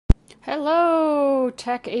Hello,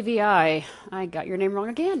 Tech AVI. I got your name wrong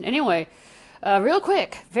again. Anyway, real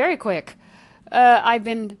quick, very quick. I've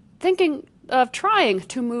been thinking of trying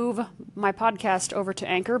to move my podcast over to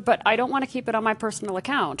Anchor, but I don't want to keep it on my personal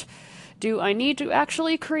account. Do I need to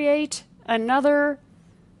actually create another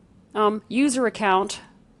user account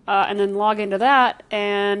and then log into that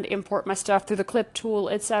and import my stuff through the clip tool,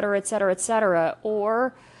 etc., etc., etc.?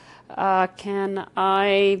 Or can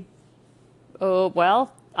I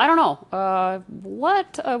well, I don't know.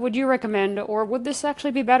 What would you recommend, or would this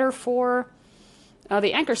actually be better for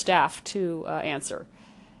the Anchor staff to answer?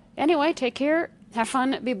 Anyway, take care, have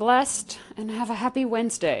fun, be blessed, and have a happy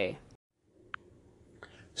Wednesday.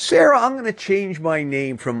 Sarah, I'm going to change my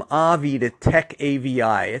name from Avi to Tech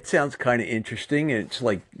AVI. It sounds kind of interesting. It's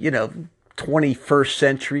like, 21st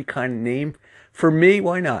century kind of name. For me,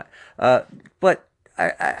 why not? But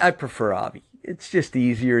I prefer Avi. It's just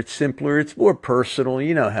easier. It's simpler. It's more personal.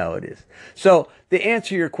 You know how it is. So to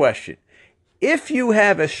answer your question, if you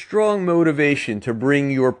have a strong motivation to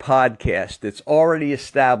bring your podcast that's already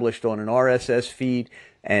established on an RSS feed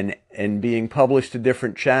and being published to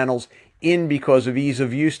different channels in because of ease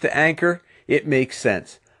of use to Anchor, it makes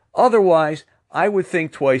sense. Otherwise, I would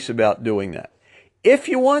think twice about doing that. If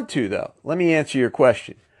you want to, though, let me answer your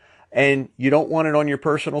question. And you don't want it on your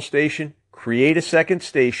personal station, create a second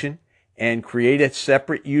station and create a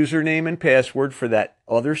separate username and password for that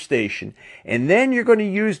other station. And then you're going to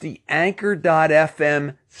use the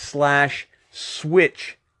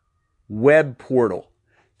anchor.fm/switch web portal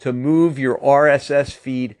to move your RSS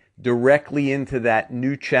feed directly into that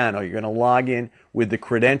new channel. You're going to log in with the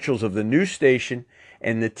credentials of the new station,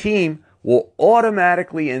 and the team will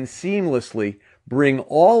automatically and seamlessly bring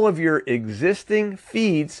all of your existing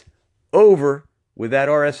feeds over with that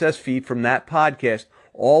RSS feed from that podcast.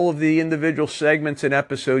 All of the individual segments and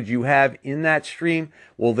episodes you have in that stream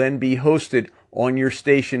will then be hosted on your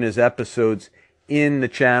station as episodes in the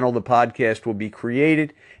channel. The podcast will be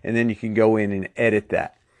created, and then you can go in and edit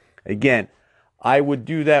that. Again, I would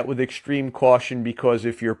do that with extreme caution, because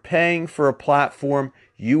if you're paying for a platform,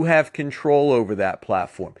 you have control over that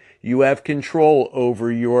platform. You have control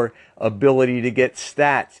over your ability to get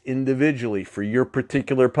stats individually for your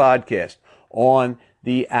particular podcast on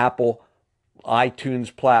the Apple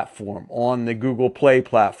iTunes platform, on the Google Play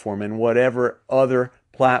platform, and whatever other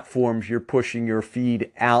platforms you're pushing your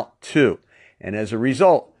feed out to. And as a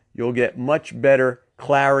result, you'll get much better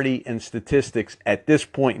clarity and statistics at this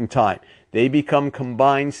point in time. They become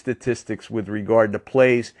combined statistics with regard to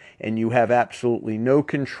plays, and you have absolutely no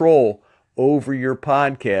control over your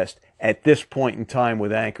podcast at this point in time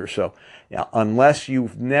with Anchor. So unless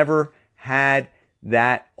you've never had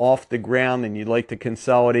that off the ground and you'd like to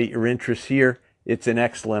consolidate your interests here, it's an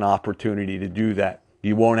excellent opportunity to do that.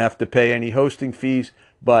 You won't have to pay any hosting fees,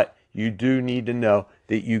 but you do need to know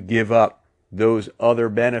that you give up those other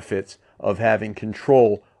benefits of having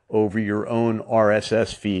control over your own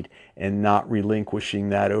RSS feed and not relinquishing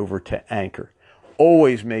that over to Anchor.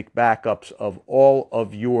 Always make backups of all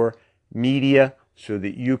of your media so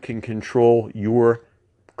that you can control your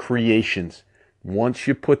creations. Once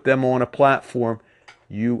you put them on a platform,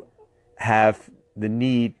 you have the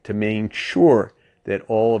need to make sure that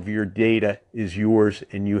all of your data is yours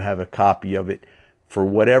and you have a copy of it. For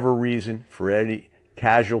whatever reason, for any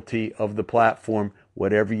casualty of the platform,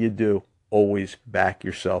 whatever you do, always back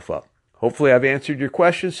yourself up. Hopefully I've answered your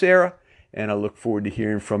question, Sarah, and I look forward to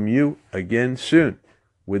hearing from you again soon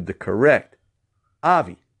with the correct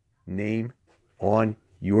Avi name on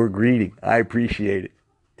your greeting. I appreciate it.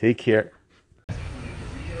 Take care.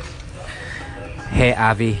 Hey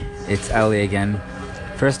Avi, it's Ellie again.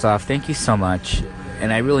 First off, thank you so much,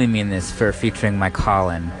 and I really mean this, for featuring my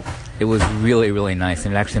call-in. It was really, really nice,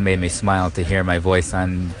 and it actually made me smile to hear my voice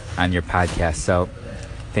on your podcast, so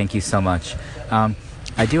thank you so much. I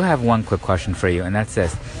do have one quick question for you, and that's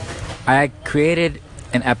this. I created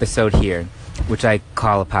an episode here, which I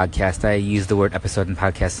call a podcast. I use the word episode and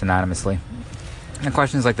podcast synonymously. And the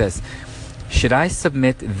question is like this. Should I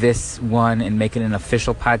submit this one and make it an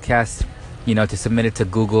official podcast, to submit it to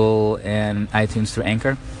Google and iTunes through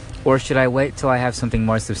Anchor? Or should I wait till I have something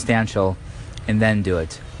more substantial and then do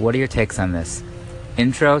it? What are your takes on this?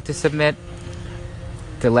 Intro to submit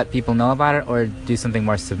to let people know about it, or do something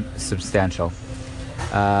more substantial?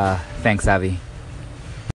 Thanks, Avi.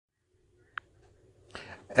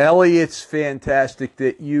 Ellie, it's fantastic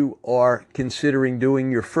that you are considering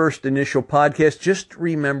doing your first initial podcast. Just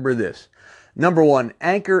remember this. Number one,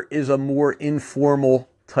 Anchor is a more informal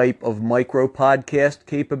type of micro podcast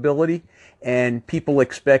capability, and people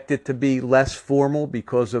expect it to be less formal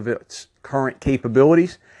because of its current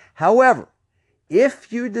capabilities. However,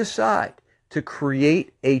 if you decide to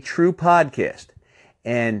create a true podcast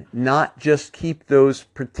and not just keep those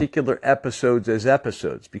particular episodes as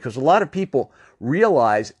episodes, because a lot of people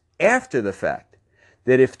realize after the fact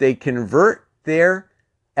that if they convert their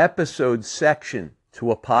episode section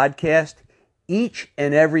to a podcast, each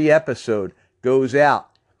and every episode goes out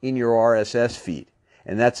in your RSS feed.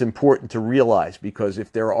 And that's important to realize, because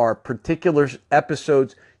if there are particular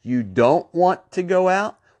episodes you don't want to go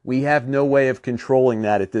out, we have no way of controlling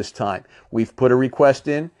that at this time. We've put a request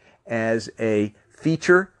in as a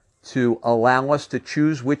feature to allow us to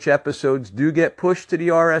choose which episodes do get pushed to the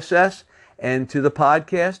RSS and to the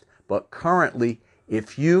podcast. But currently,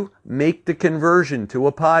 if you make the conversion to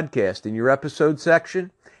a podcast in your episode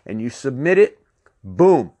section and you submit it,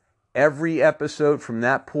 boom, every episode from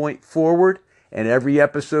that point forward and every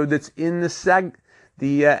episode that's in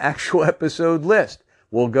the actual episode list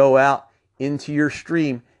will go out into your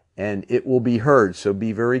stream and it will be heard. So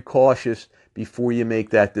be very cautious before you make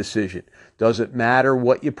that decision. Does it matter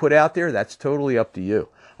what you put out there? That's totally up to you.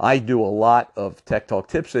 I do a lot of Tech Talk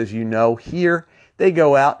tips, as you know, here. They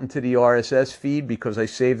go out into the RSS feed because I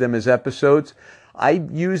save them as episodes. I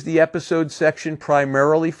use the episode section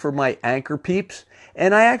primarily for my anchor peeps,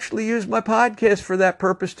 and I actually use my podcast for that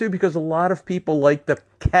purpose too, because a lot of people like to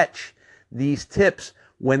catch these tips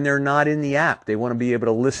when they're not in the app. They want to be able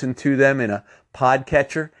to listen to them in a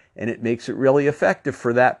podcatcher, and it makes it really effective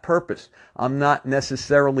for that purpose. I'm not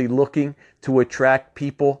necessarily looking to attract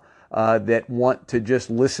people that want to just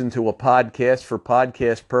listen to a podcast for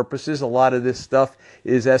podcast purposes. A lot of this stuff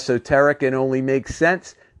is esoteric and only makes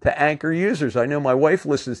sense to Anchor users. I know my wife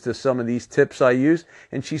listens to some of these tips I use,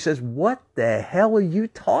 and she says, "What the hell are you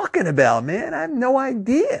talking about, man? I have no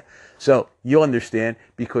idea." So you'll understand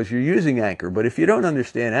because you're using Anchor. But if you don't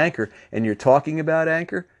understand Anchor and you're talking about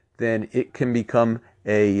Anchor, then it can become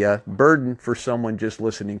a burden for someone just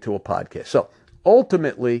listening to a podcast. So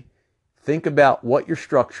ultimately, think about what your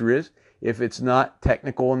structure is. If it's not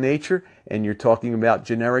technical in nature and you're talking about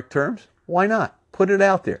generic terms, why not? Put it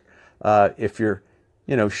out there. If you're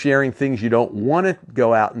sharing things you don't want to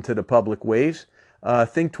go out into the public waves,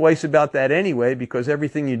 think twice about that anyway, because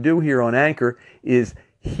everything you do here on Anchor is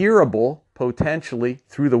hearable potentially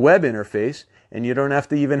through the web interface, and you don't have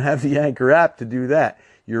to even have the Anchor app to do that.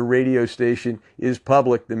 Your radio station is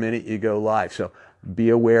public the minute you go live. So be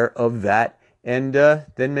aware of that, and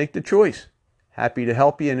then make the choice. Happy to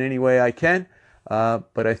help you in any way I can,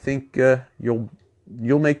 but I think you'll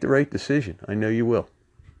make the right decision. I know you will.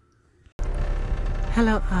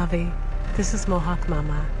 Hello, Avi. This is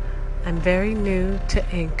Mohawkmomma. I'm very new to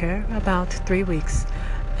Anchor, about 3 weeks,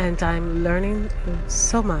 and I'm learning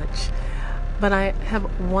so much. But I have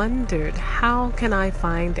wondered, how can I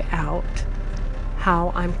find out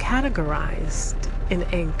how I'm categorized in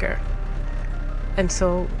Anchor? And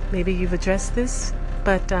so maybe you've addressed this,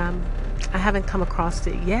 but I haven't come across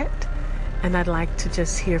it yet, and I'd like to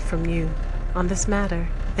just hear from you on this matter.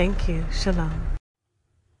 Thank you. Shalom.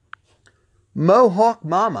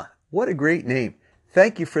 Mohawkmomma, what a great name.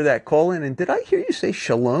 Thank you for that call in. And did I hear you say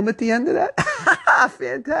shalom at the end of that?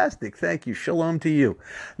 Fantastic. Thank you. Shalom to you.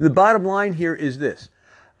 The bottom line here is this.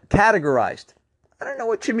 Categorized. I don't know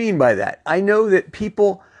what you mean by that. I know that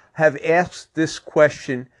people have asked this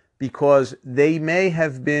question because they may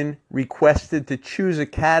have been requested to choose a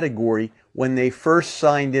category when they first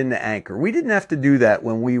signed into Anchor. We didn't have to do that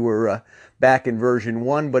when we were back in version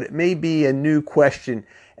 1, but it may be a new question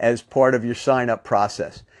as part of your sign-up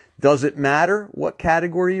process. Does it matter what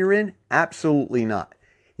category you're in? Absolutely not.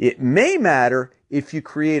 It may matter if you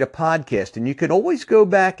create a podcast, and you can always go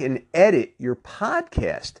back and edit your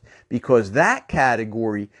podcast, because that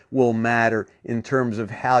category will matter in terms of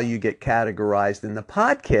how you get categorized in the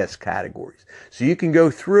podcast categories. So you can go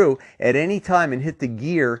through at any time and hit the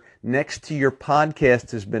gear next to your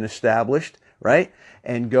podcast has been established, right?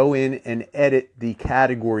 And go in and edit the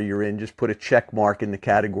category you're in. Just put a check mark in the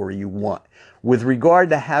category you want. With regard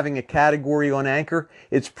to having a category on Anchor,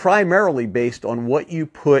 it's primarily based on what you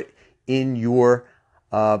put in your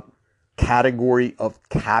category of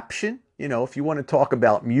caption. If you want to talk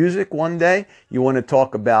about music one day, you want to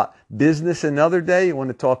talk about business another day, you want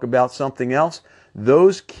to talk about something else,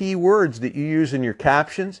 those keywords that you use in your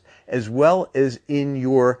captions, as well as in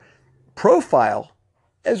your profile,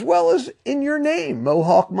 as well as in your name,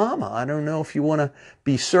 Mohawkmomma. I don't know if you want to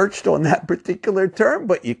be searched on that particular term,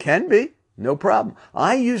 but you can be. No problem.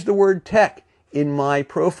 I use the word tech in my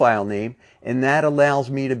profile name, and that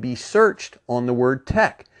allows me to be searched on the word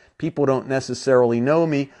tech. People don't necessarily know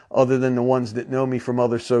me other than the ones that know me from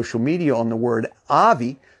other social media on the word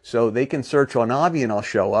Avi, so they can search on Avi and I'll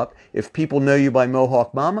show up. If people know you by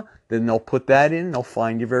Mohawkmomma, then they'll put that in, they'll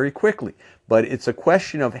find you very quickly. But it's a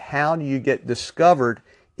question of how do you get discovered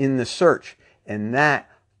in the search, and that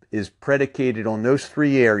is predicated on those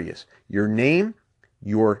three areas: your name,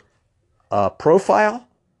 your profile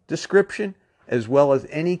description, as well as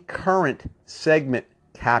any current segment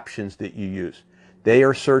captions that you use. They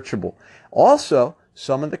are searchable. Also,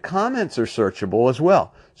 some of the comments are searchable as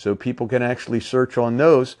well. So people can actually search on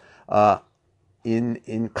those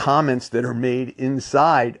in comments that are made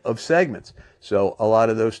inside of segments. So a lot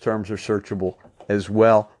of those terms are searchable as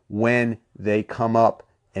well when they come up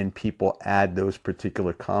and people add those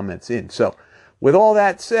particular comments in. So with all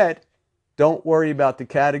that said, don't worry about the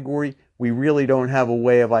category. We really don't have a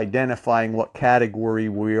way of identifying what category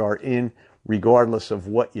we are in, regardless of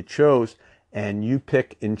what you chose. And you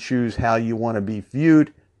pick and choose how you want to be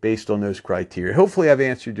viewed based on those criteria. Hopefully I've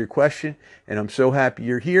answered your question, and I'm so happy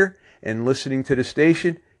you're here and listening to the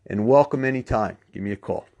station, and welcome anytime. Give me a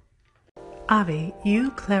call. Avi, you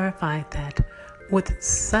clarified that with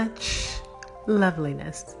such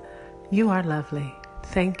loveliness. You are lovely.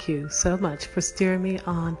 Thank you so much for steering me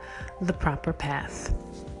on the proper path.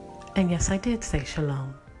 And yes, I did say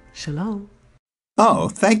shalom. Shalom. Oh,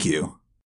 thank you.